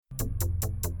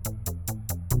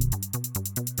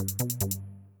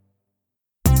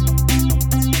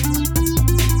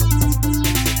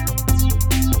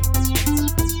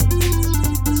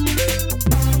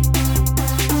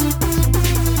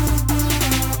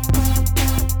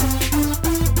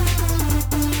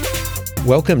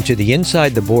Welcome to the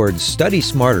Inside the Board Study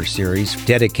Smarter series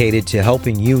dedicated to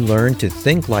helping you learn to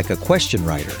think like a question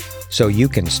writer so you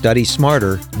can study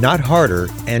smarter, not harder,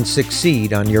 and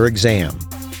succeed on your exam.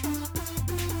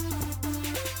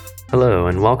 Hello,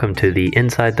 and welcome to the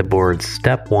Inside the Board's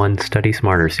Step 1 Study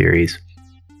Smarter series.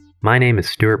 My name is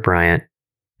Stuart Bryant,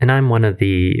 and I'm one of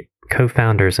the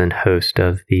co-founders and host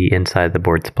of the Inside the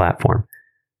Boards platform.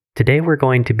 Today we're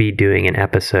going to be doing an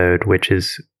episode which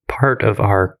is part of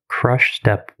our Crush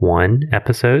Step 1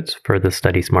 episodes for the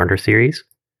Study Smarter series.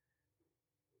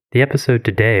 The episode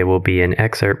today will be an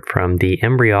excerpt from the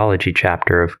embryology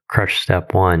chapter of Crush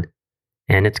Step 1,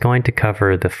 and it's going to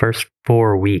cover the first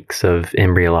 4 weeks of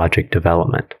embryologic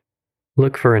development.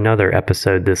 Look for another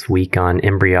episode this week on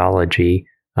embryology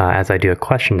as I do a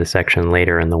question dissection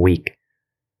later in the week.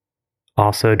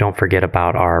 Also, don't forget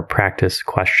about our practice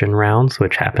question rounds,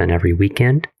 which happen every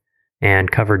weekend,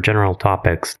 and cover general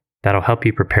topics that'll help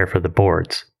you prepare for the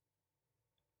boards.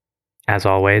 As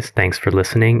always, thanks for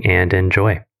listening and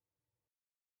enjoy.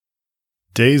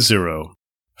 Day 0.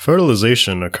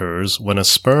 Fertilization occurs when a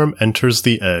sperm enters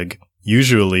the egg,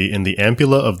 usually in the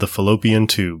ampulla of the fallopian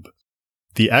tube.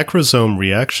 The acrosome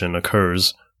reaction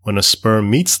occurs when a sperm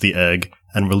meets the egg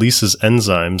and releases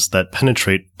enzymes that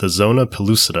penetrate the zona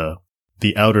pellucida,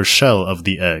 the outer shell of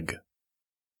the egg.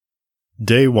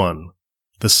 Day 1.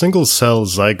 The single-cell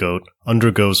zygote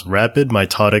undergoes rapid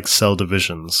mitotic cell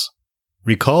divisions.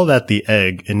 Recall that the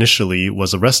egg initially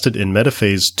was arrested in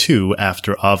metaphase 2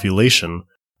 after ovulation,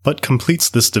 but completes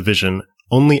this division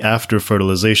only after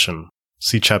fertilization.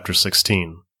 See Chapter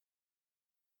 16.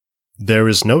 There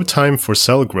is no time for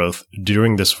cell growth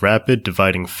during this rapid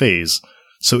dividing phase,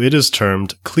 so it is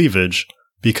termed cleavage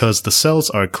because the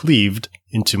cells are cleaved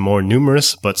into more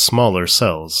numerous but smaller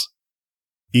cells.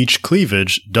 Each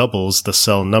cleavage doubles the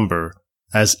cell number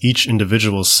as each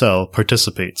individual cell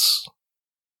participates.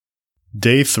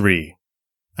 Day 3.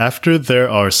 After there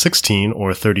are 16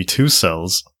 or 32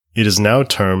 cells, it is now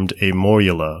termed a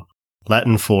morula,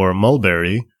 Latin for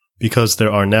mulberry, because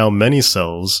there are now many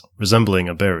cells resembling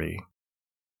a berry.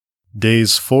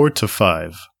 Days 4 to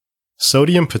 5.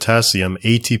 Sodium-potassium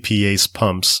ATPase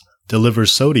pumps deliver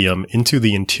sodium into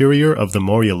the interior of the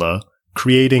morula,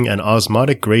 creating an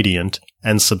osmotic gradient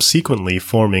and subsequently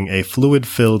forming a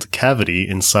fluid-filled cavity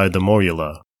inside the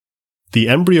morula. The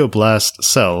embryoblast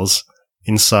cells,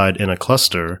 inside in a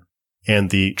cluster,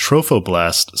 and the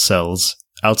trophoblast cells,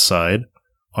 outside,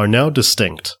 are now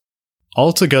distinct.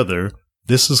 Altogether,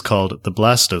 this is called the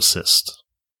blastocyst.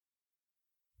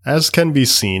 As can be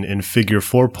seen in Figure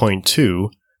 4.2,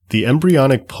 the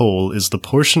embryonic pole is the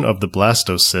portion of the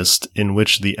blastocyst in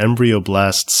which the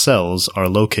embryoblast cells are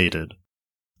located.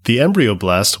 The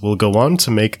embryoblast will go on to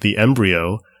make the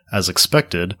embryo, as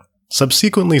expected,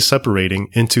 subsequently separating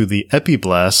into the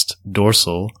epiblast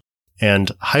dorsal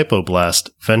and hypoblast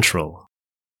ventral.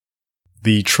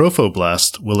 The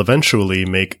trophoblast will eventually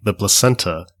make the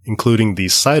placenta, including the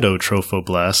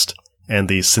cytotrophoblast and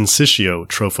the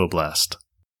syncytiotrophoblast.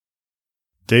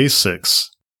 Day 6.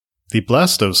 The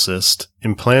blastocyst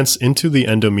implants into the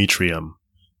endometrium.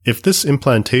 If this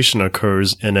implantation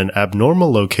occurs in an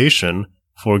abnormal location,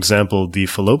 for example the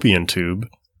fallopian tube,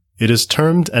 it is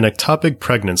termed an ectopic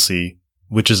pregnancy,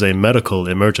 which is a medical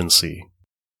emergency.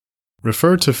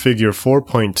 Refer to Figure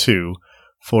 4.2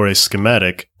 for a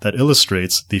schematic that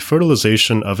illustrates the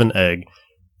fertilization of an egg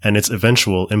and its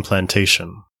eventual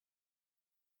implantation.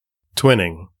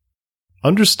 Twinning.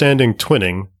 Understanding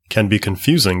twinning can be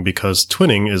confusing because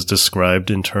twinning is described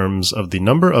in terms of the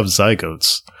number of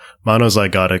zygotes,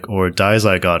 monozygotic or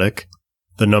dizygotic,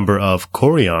 the number of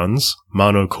chorions,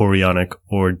 monochorionic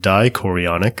or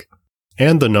dichorionic,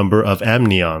 and the number of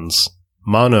amnions,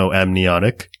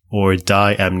 monoamniotic or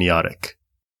diamniotic.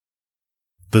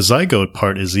 The zygote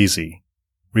part is easy.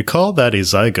 Recall that a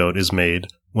zygote is made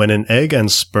when an egg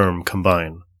and sperm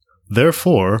combine.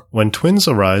 Therefore, when twins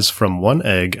arise from one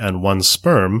egg and one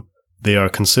sperm, they are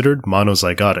considered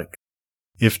monozygotic.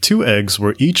 If 2 eggs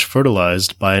were each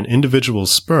fertilized by an individual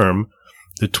sperm,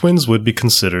 the twins would be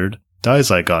considered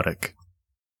dizygotic.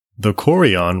 The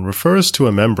chorion refers to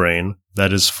a membrane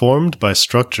that is formed by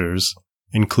structures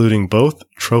including both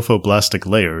trophoblastic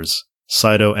layers,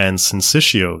 cyto and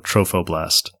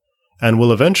syncytiotrophoblast, and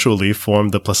will eventually form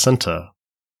the placenta.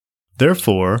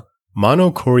 Therefore,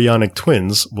 monochorionic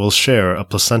twins will share a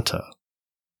placenta.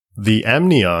 The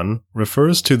amnion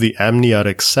refers to the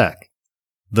amniotic sac.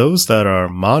 Those that are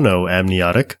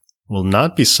monoamniotic will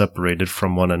not be separated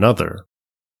from one another,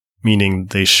 meaning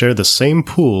they share the same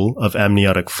pool of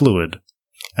amniotic fluid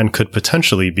and could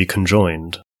potentially be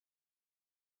conjoined.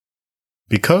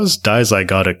 Because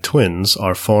dizygotic twins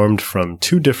are formed from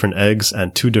 2 different eggs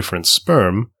and 2 different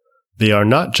sperm, they are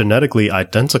not genetically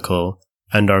identical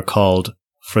and are called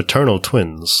fraternal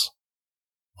twins.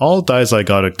 All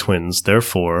dizygotic twins,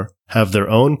 therefore, have their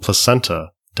own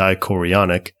placenta,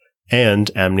 dichorionic, and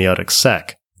amniotic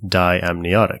sac,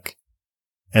 diamniotic,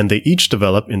 and they each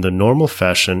develop in the normal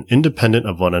fashion independent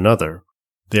of one another.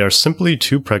 They are simply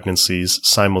 2 pregnancies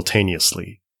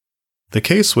simultaneously. The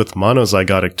case with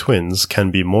monozygotic twins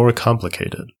can be more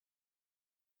complicated.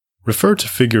 Refer to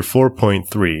Figure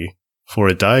 4.3 for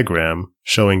a diagram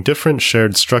showing different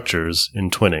shared structures in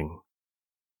twinning.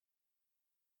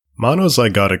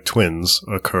 Monozygotic twins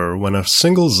occur when a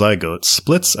single zygote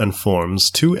splits and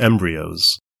forms 2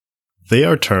 embryos. They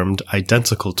are termed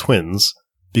identical twins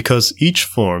because each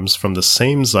forms from the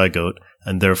same zygote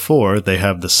and therefore they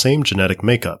have the same genetic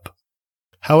makeup.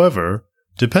 However,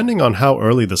 depending on how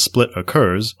early the split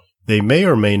occurs, they may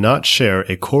or may not share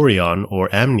a chorion or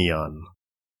amnion.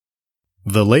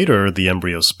 The later the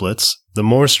embryo splits, the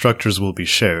more structures will be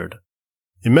shared.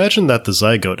 Imagine that the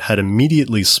zygote had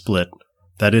immediately split,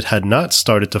 that it had not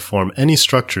started to form any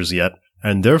structures yet,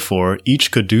 and therefore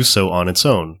each could do so on its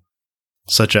own,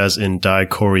 such as in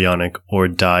dichorionic or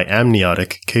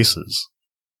diamniotic cases.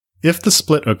 If the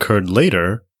split occurred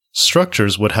later,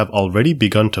 structures would have already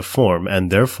begun to form and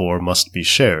therefore must be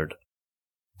shared.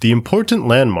 The important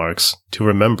landmarks to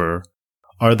remember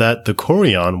are that the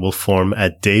chorion will form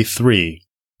at day 3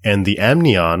 and the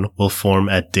amnion will form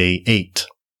at day 8.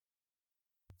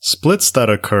 Splits that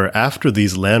occur after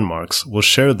these landmarks will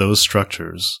share those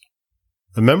structures.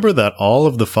 Remember that all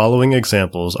of the following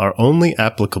examples are only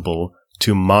applicable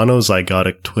to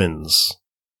monozygotic twins.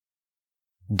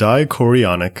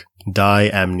 Dichorionic,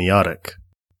 diamniotic.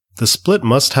 The split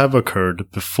must have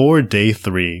occurred before day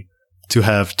 3 to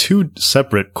have 2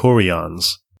 separate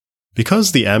chorions.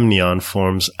 Because the amnion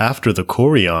forms after the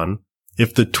chorion,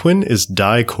 if the twin is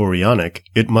dichorionic,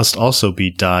 it must also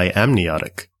be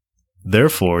diamniotic.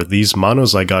 Therefore, these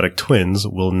monozygotic twins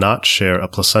will not share a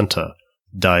placenta,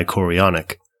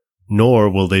 dichorionic, nor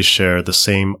will they share the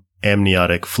same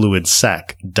amniotic fluid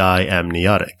sac,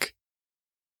 diamniotic.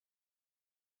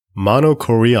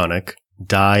 Monochorionic,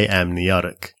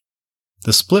 diamniotic.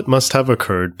 The split must have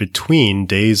occurred between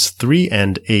days 3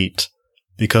 and 8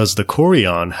 because the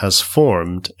chorion has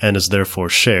formed and is therefore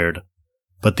shared,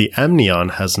 but the amnion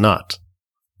has not.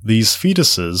 These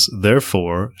fetuses,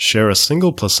 therefore, share a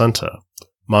single placenta,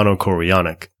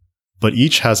 monochorionic, but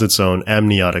each has its own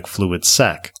amniotic fluid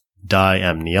sac,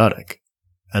 diamniotic,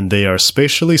 and they are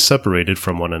spatially separated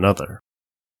from one another.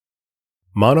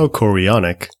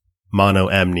 Monochorionic,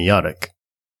 monoamniotic.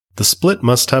 The split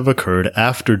must have occurred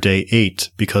after day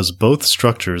 8 because both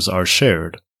structures are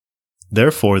shared.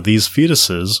 Therefore, these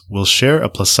fetuses will share a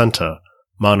placenta,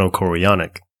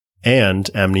 monochorionic, and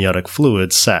amniotic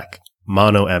fluid sac,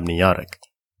 monoamniotic,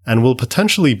 and will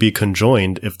potentially be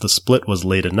conjoined if the split was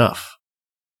late enough.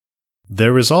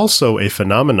 There is also a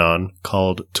phenomenon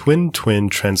called twin-twin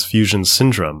transfusion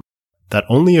syndrome that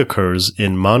only occurs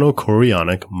in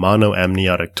monochorionic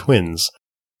monoamniotic twins,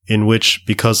 in which,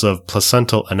 because of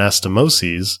placental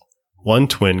anastomoses, one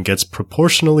twin gets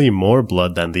proportionally more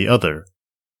blood than the other.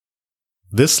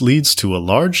 This leads to a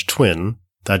large twin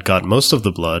that got most of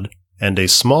the blood and a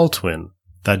small twin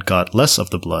that got less of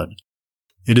the blood.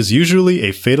 It is usually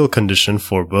a fatal condition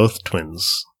for both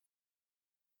twins.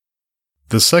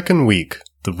 The second week,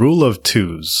 the rule of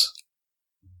 2s.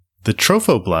 The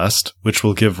trophoblast, which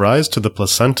will give rise to the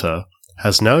placenta,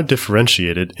 has now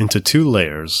differentiated into 2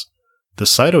 layers, the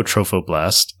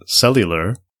cytotrophoblast,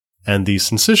 cellular, and the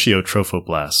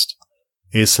syncytiotrophoblast,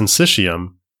 a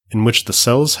syncytium in which the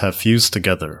cells have fused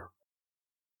together.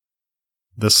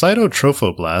 The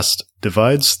cytotrophoblast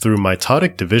divides through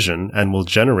mitotic division and will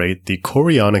generate the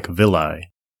chorionic villi.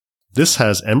 This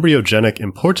has embryogenic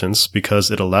importance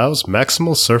because it allows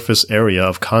maximal surface area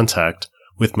of contact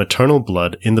with maternal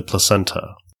blood in the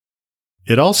placenta.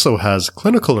 It also has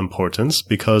clinical importance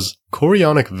because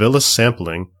chorionic villus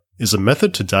sampling is a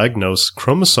method to diagnose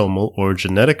chromosomal or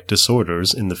genetic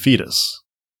disorders in the fetus.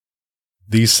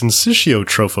 The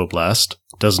syncytiotrophoblast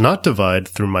does not divide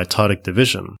through mitotic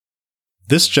division.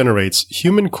 This generates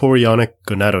human chorionic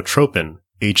gonadotropin,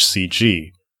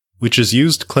 HCG, which is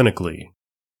used clinically.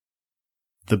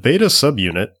 The beta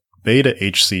subunit,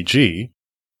 beta-HCG,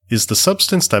 is the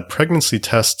substance that pregnancy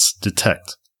tests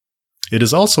detect. It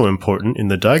is also important in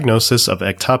the diagnosis of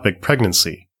ectopic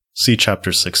pregnancy, see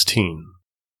Chapter 16.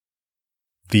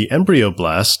 The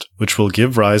embryoblast, which will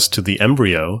give rise to the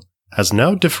embryo, has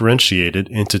now differentiated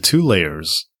into 2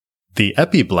 layers, the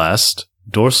epiblast,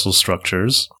 dorsal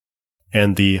structures,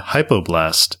 and the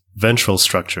hypoblast, ventral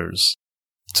structures.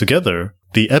 Together,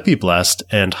 the epiblast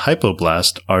and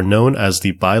hypoblast are known as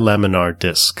the bilaminar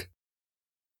disc.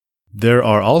 There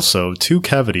are also two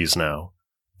cavities now,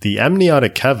 the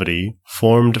amniotic cavity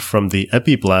formed from the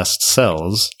epiblast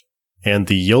cells and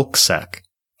the yolk sac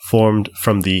formed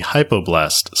from the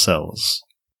hypoblast cells.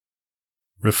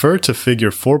 Refer to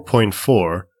Figure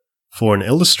 4.4 for an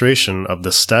illustration of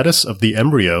the status of the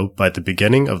embryo by the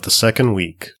beginning of the second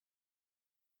week.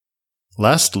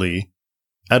 Lastly,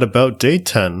 at about day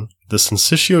 10, the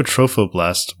syncytial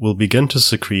trophoblast will begin to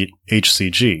secrete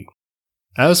HCG.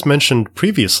 As mentioned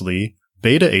previously,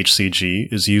 beta-HCG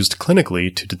is used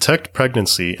clinically to detect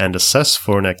pregnancy and assess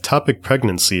for an ectopic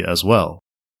pregnancy as well.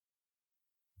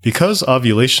 Because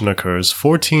ovulation occurs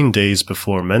 14 days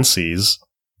before menses,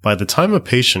 by the time a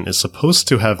patient is supposed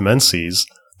to have menses,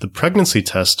 the pregnancy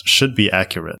test should be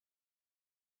accurate.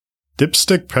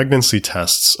 Dipstick pregnancy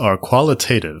tests are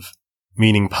qualitative,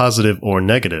 meaning positive or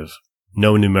negative,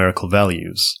 no numerical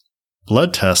values.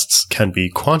 Blood tests can be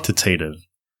quantitative,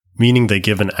 meaning they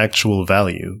give an actual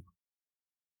value.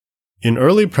 In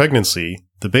early pregnancy,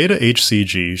 the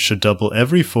beta-HCG should double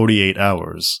every 48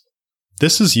 hours.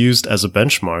 This is used as a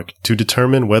benchmark to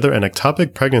determine whether an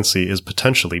ectopic pregnancy is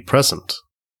potentially present.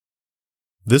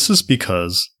 This is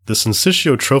because the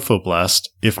syncytial trophoblast,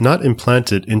 if not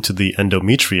implanted into the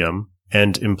endometrium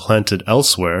and implanted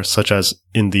elsewhere, such as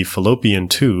in the fallopian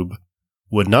tube,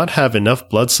 would not have enough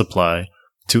blood supply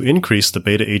to increase the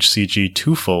beta-HCG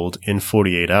twofold in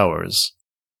 48 hours.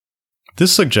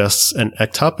 This suggests an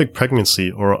ectopic pregnancy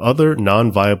or other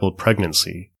non-viable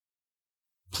pregnancy.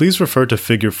 Please refer to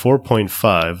Figure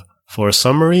 4.5 for a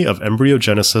summary of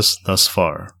embryogenesis thus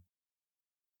far.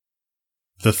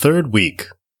 The third week,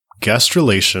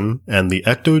 gastrulation and the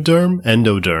ectoderm,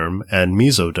 endoderm, and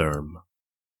mesoderm.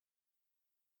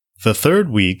 The third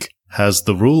week has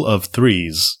the rule of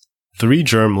threes, 3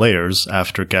 germ layers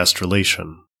after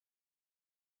gastrulation.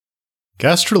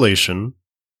 Gastrulation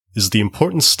is the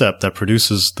important step that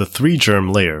produces the 3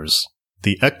 germ layers,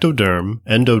 the ectoderm,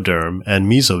 endoderm, and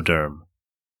mesoderm.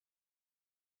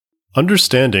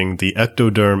 Understanding the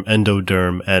ectoderm,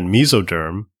 endoderm, and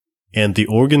mesoderm, and the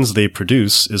organs they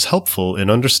produce is helpful in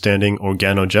understanding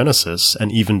organogenesis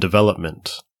and even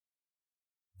development.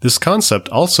 This concept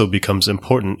also becomes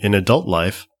important in adult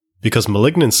life because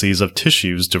malignancies of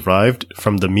tissues derived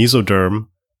from the mesoderm,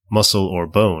 muscle or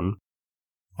bone,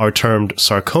 are termed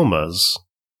sarcomas,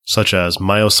 such as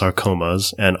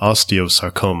myosarcomas and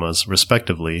osteosarcomas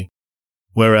respectively,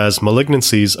 whereas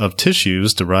malignancies of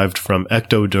tissues derived from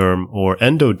ectoderm or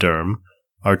endoderm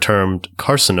are termed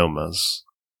carcinomas.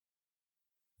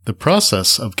 The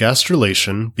process of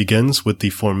gastrulation begins with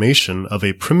the formation of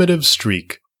a primitive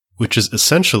streak, which is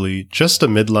essentially just a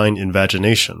midline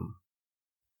invagination.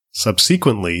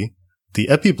 Subsequently, the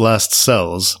epiblast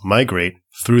cells migrate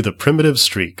through the primitive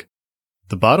streak.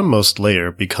 The bottommost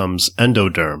layer becomes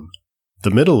endoderm,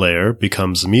 the middle layer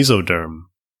becomes mesoderm,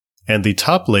 and the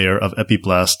top layer of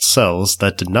epiblast cells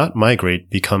that did not migrate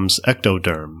becomes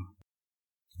ectoderm.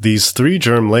 These 3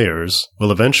 germ layers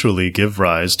will eventually give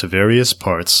rise to various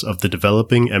parts of the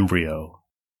developing embryo.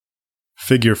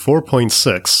 Figure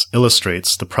 4.6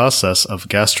 illustrates the process of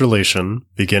gastrulation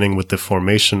beginning with the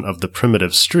formation of the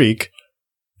primitive streak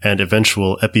and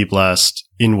eventual epiblast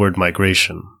inward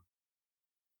migration.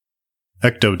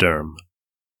 Ectoderm.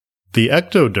 The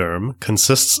ectoderm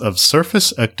consists of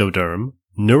surface ectoderm,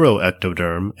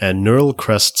 neuroectoderm, and neural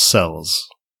crest cells.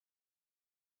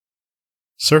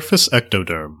 Surface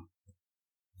ectoderm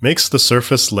makes the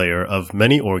surface layer of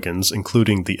many organs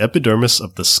including the epidermis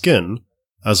of the skin,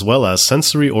 as well as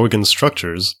sensory organ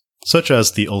structures such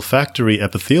as the olfactory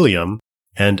epithelium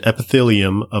and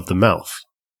epithelium of the mouth.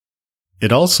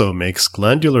 It also makes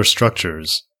glandular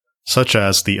structures, such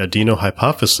as the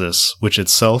adenohypophysis, which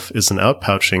itself is an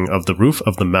outpouching of the roof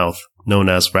of the mouth known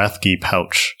as Rathke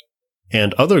pouch,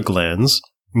 and other glands,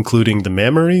 including the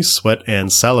mammary, sweat,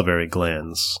 and salivary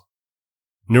glands.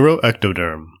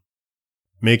 Neuroectoderm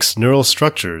makes neural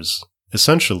structures,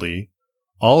 essentially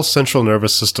all central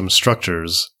nervous system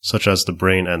structures, such as the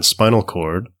brain and spinal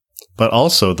cord, but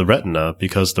also the retina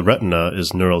because the retina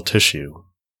is neural tissue.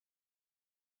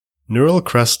 Neural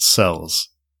crest cells.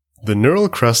 The neural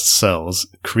crest cells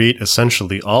create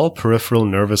essentially all peripheral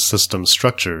nervous system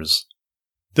structures.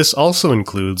 This also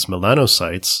includes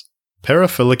melanocytes,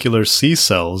 parafollicular C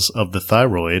cells of the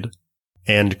thyroid,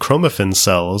 and chromaffin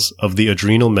cells of the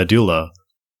adrenal medulla,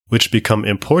 which become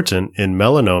important in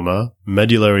melanoma,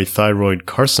 medullary thyroid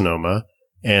carcinoma,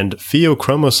 and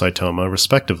pheochromocytoma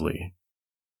respectively.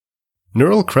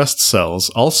 Neural crest cells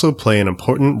also play an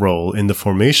important role in the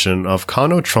formation of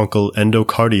conotruncal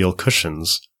endocardial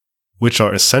cushions, which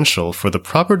are essential for the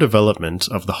proper development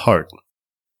of the heart.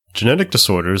 Genetic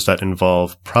disorders that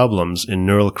involve problems in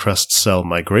neural crest cell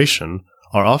migration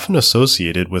are often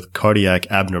associated with cardiac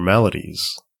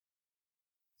abnormalities.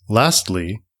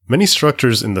 Lastly, many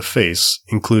structures in the face,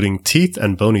 including teeth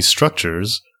and bony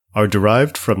structures, are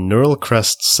derived from neural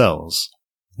crest cells.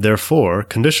 Therefore,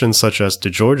 conditions such as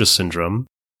DiGeorge syndrome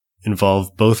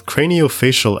involve both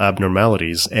craniofacial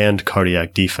abnormalities and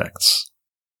cardiac defects.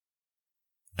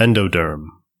 Endoderm.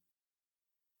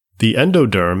 The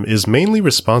endoderm is mainly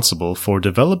responsible for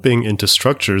developing into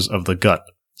structures of the gut,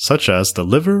 such as the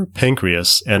liver,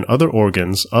 pancreas, and other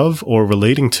organs of or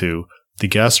relating to the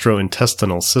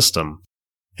gastrointestinal system,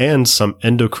 and some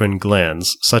endocrine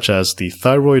glands, such as the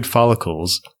thyroid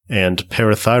follicles and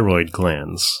parathyroid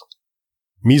glands.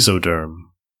 Mesoderm.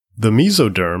 The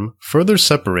mesoderm further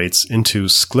separates into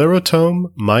sclerotome,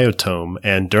 myotome,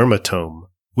 and dermatome,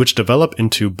 which develop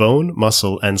into bone,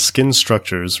 muscle, and skin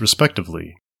structures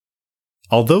respectively.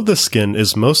 Although the skin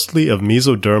is mostly of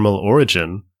mesodermal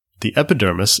origin, the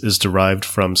epidermis is derived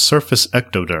from surface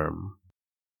ectoderm.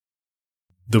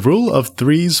 The rule of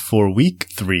threes for week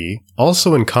 3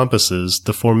 also encompasses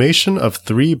the formation of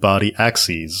 3 body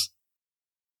axes.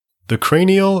 The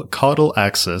cranial caudal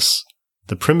axis,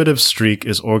 the primitive streak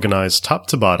is organized top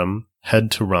to bottom, head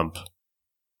to rump.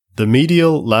 The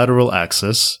medial lateral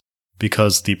axis,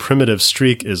 because the primitive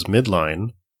streak is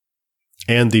midline,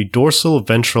 and the dorsal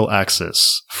ventral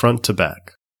axis, front to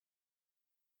back.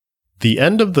 The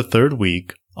end of the 3rd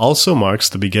week also marks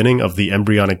the beginning of the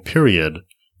embryonic period,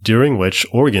 during which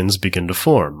organs begin to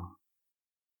form.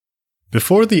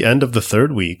 Before the end of the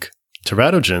 3rd week,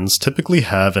 teratogens typically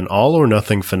have an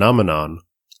all-or-nothing phenomenon,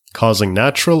 causing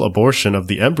natural abortion of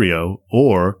the embryo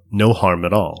or no harm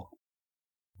at all.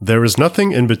 There is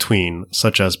nothing in between,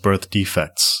 such as birth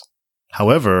defects.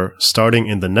 However, starting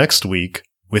in the next week,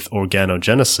 with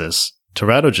organogenesis,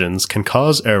 teratogens can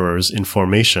cause errors in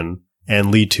formation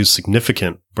and lead to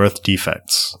significant birth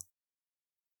defects.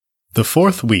 The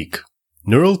 4th week,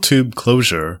 neural tube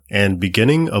closure and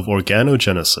beginning of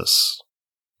organogenesis.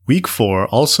 Week 4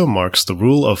 also marks the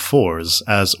rule of 4s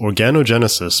as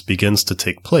organogenesis begins to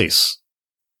take place.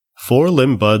 4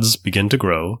 limb buds begin to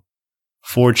grow.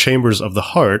 4 chambers of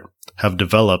the heart have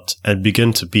developed and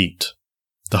begin to beat.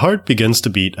 The heart begins to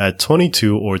beat at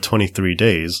 22 or 23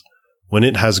 days, when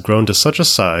it has grown to such a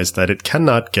size that it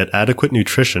cannot get adequate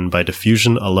nutrition by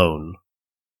diffusion alone.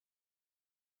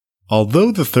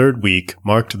 Although the 3rd week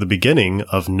marked the beginning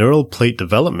of neural plate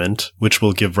development, which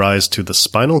will give rise to the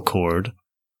spinal cord,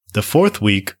 the 4th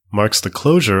week marks the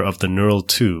closure of the neural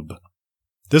tube.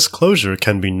 This closure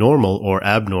can be normal or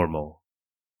abnormal.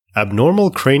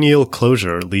 Abnormal cranial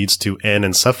closure leads to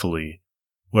anencephaly,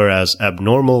 whereas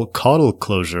abnormal caudal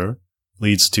closure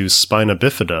leads to spina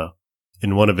bifida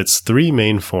in one of its 3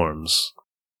 main forms.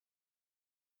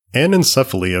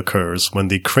 Anencephaly occurs when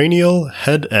the cranial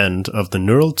head end of the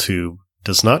neural tube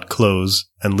does not close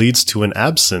and leads to an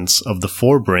absence of the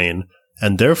forebrain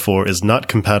and therefore is not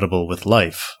compatible with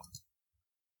life.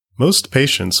 Most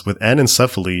patients with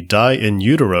anencephaly die in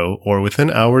utero or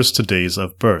within hours to days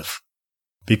of birth.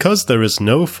 Because there is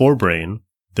no forebrain,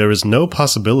 there is no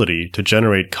possibility to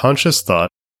generate conscious thought,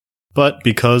 but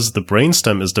because the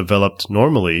brainstem is developed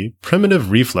normally, primitive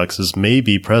reflexes may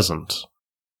be present.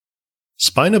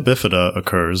 Spina bifida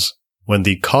occurs when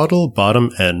the caudal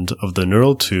bottom end of the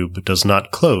neural tube does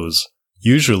not close,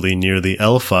 usually near the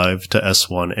L5 to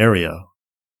S1 area.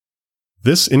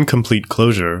 This incomplete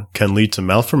closure can lead to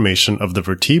malformation of the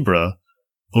vertebra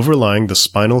overlying the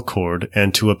spinal cord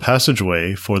and to a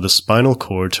passageway for the spinal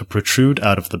cord to protrude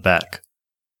out of the back.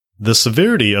 The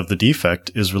severity of the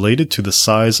defect is related to the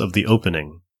size of the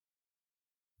opening.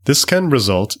 This can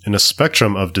result in a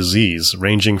spectrum of disease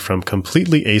ranging from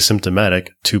completely asymptomatic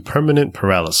to permanent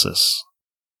paralysis.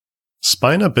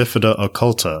 Spina bifida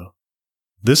occulta.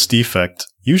 This defect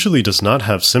usually does not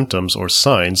have symptoms or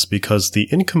signs because the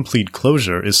incomplete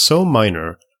closure is so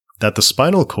minor that the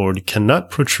spinal cord cannot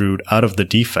protrude out of the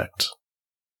defect.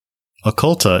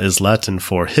 Occulta is Latin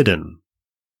for hidden.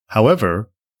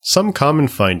 However, some common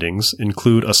findings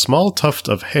include a small tuft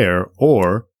of hair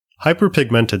or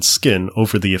hyperpigmented skin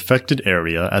over the affected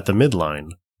area at the midline.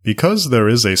 Because there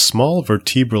is a small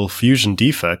vertebral fusion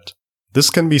defect,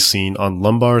 this can be seen on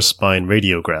lumbar spine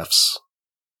radiographs.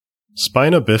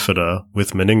 Spina bifida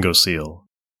with meningocele.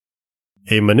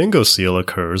 A meningocele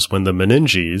occurs when the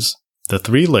meninges, the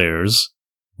 3 layers,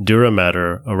 dura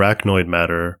mater, arachnoid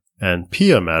mater, and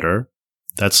pia mater,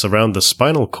 that surround the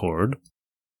spinal cord,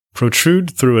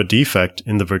 protrude through a defect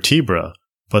in the vertebra,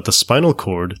 but the spinal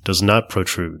cord does not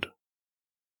protrude.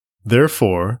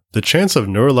 Therefore, the chance of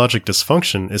neurologic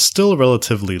dysfunction is still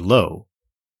relatively low.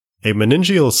 A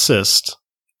meningeal cyst,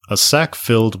 a sac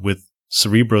filled with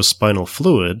cerebrospinal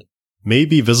fluid, may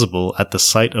be visible at the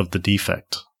site of the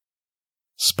defect.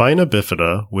 Spina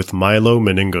bifida with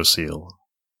myelomeningocele.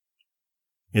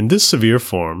 In this severe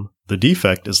form, the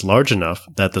defect is large enough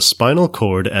that the spinal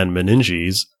cord and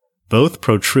meninges both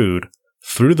protrude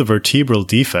through the vertebral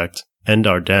defect and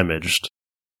are damaged.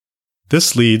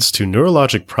 This leads to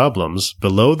neurologic problems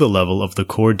below the level of the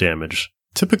cord damage,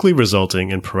 typically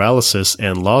resulting in paralysis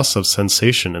and loss of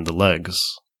sensation in the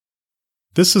legs.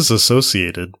 This is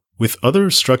associated with other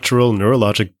structural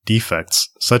neurologic defects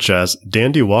such as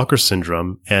Dandy-Walker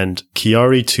syndrome and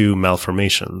Chiari-2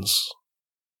 malformations.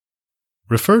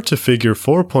 Refer to Figure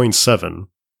 4.7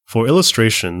 for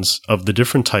illustrations of the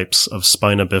different types of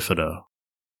spina bifida.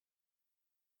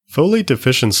 Folate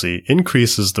deficiency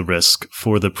increases the risk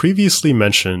for the previously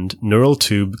mentioned neural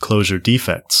tube closure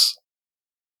defects.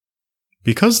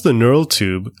 Because the neural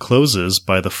tube closes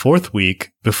by the 4th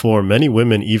week before many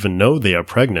women even know they are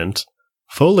pregnant,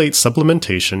 folate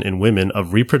supplementation in women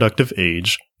of reproductive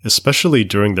age, especially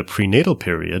during the prenatal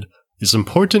period, is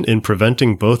important in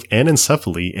preventing both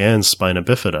anencephaly and spina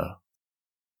bifida.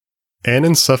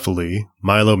 Anencephaly,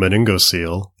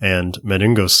 myelomeningocele, and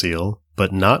meningocele,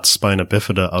 but not spina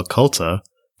bifida occulta,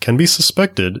 can be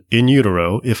suspected in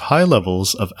utero if high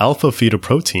levels of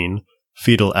alpha-fetoprotein,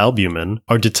 fetal albumin,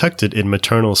 are detected in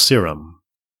maternal serum.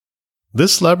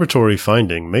 This laboratory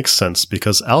finding makes sense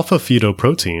because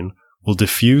alpha-fetoprotein will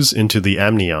diffuse into the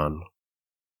amnion.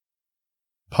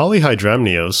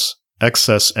 Polyhydramnios,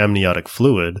 excess amniotic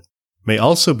fluid, may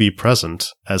also be present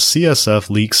as CSF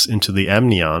leaks into the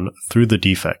amnion through the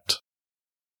defect.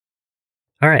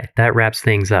 All right, that wraps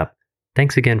things up.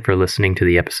 Thanks again for listening to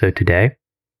the episode today.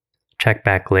 Check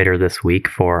back later this week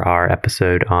for our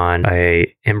episode on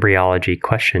a embryology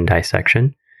question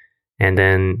dissection, and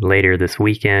then later this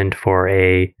weekend for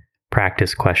a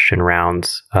practice question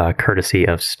rounds courtesy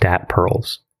of Stat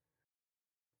Pearls.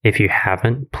 If you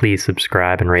haven't, please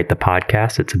subscribe and rate the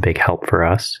podcast. It's a big help for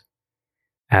us.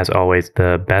 As always,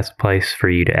 the best place for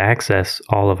you to access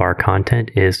all of our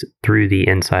content is through the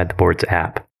Inside the Boards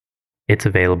app. It's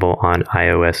available on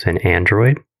iOS and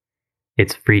Android.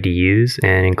 It's free to use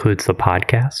and includes the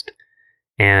podcast.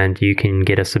 And you can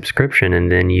get a subscription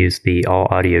and then use the All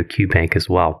Audio QBank as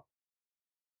well.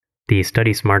 The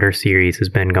Study Smarter series has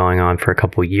been going on for a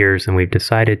couple years, and we've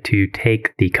decided to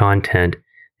take the content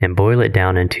and boil it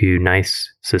down into nice,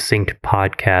 succinct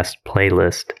podcast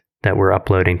playlist that we're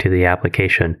uploading to the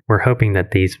application. We're hoping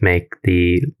that these make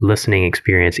the listening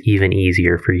experience even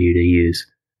easier for you to use.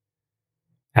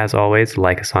 As always,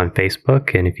 like us on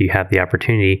Facebook, and if you have the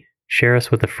opportunity, share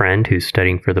us with a friend who's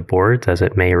studying for the boards, as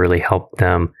it may really help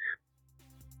them.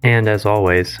 And as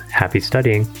always, happy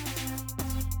studying!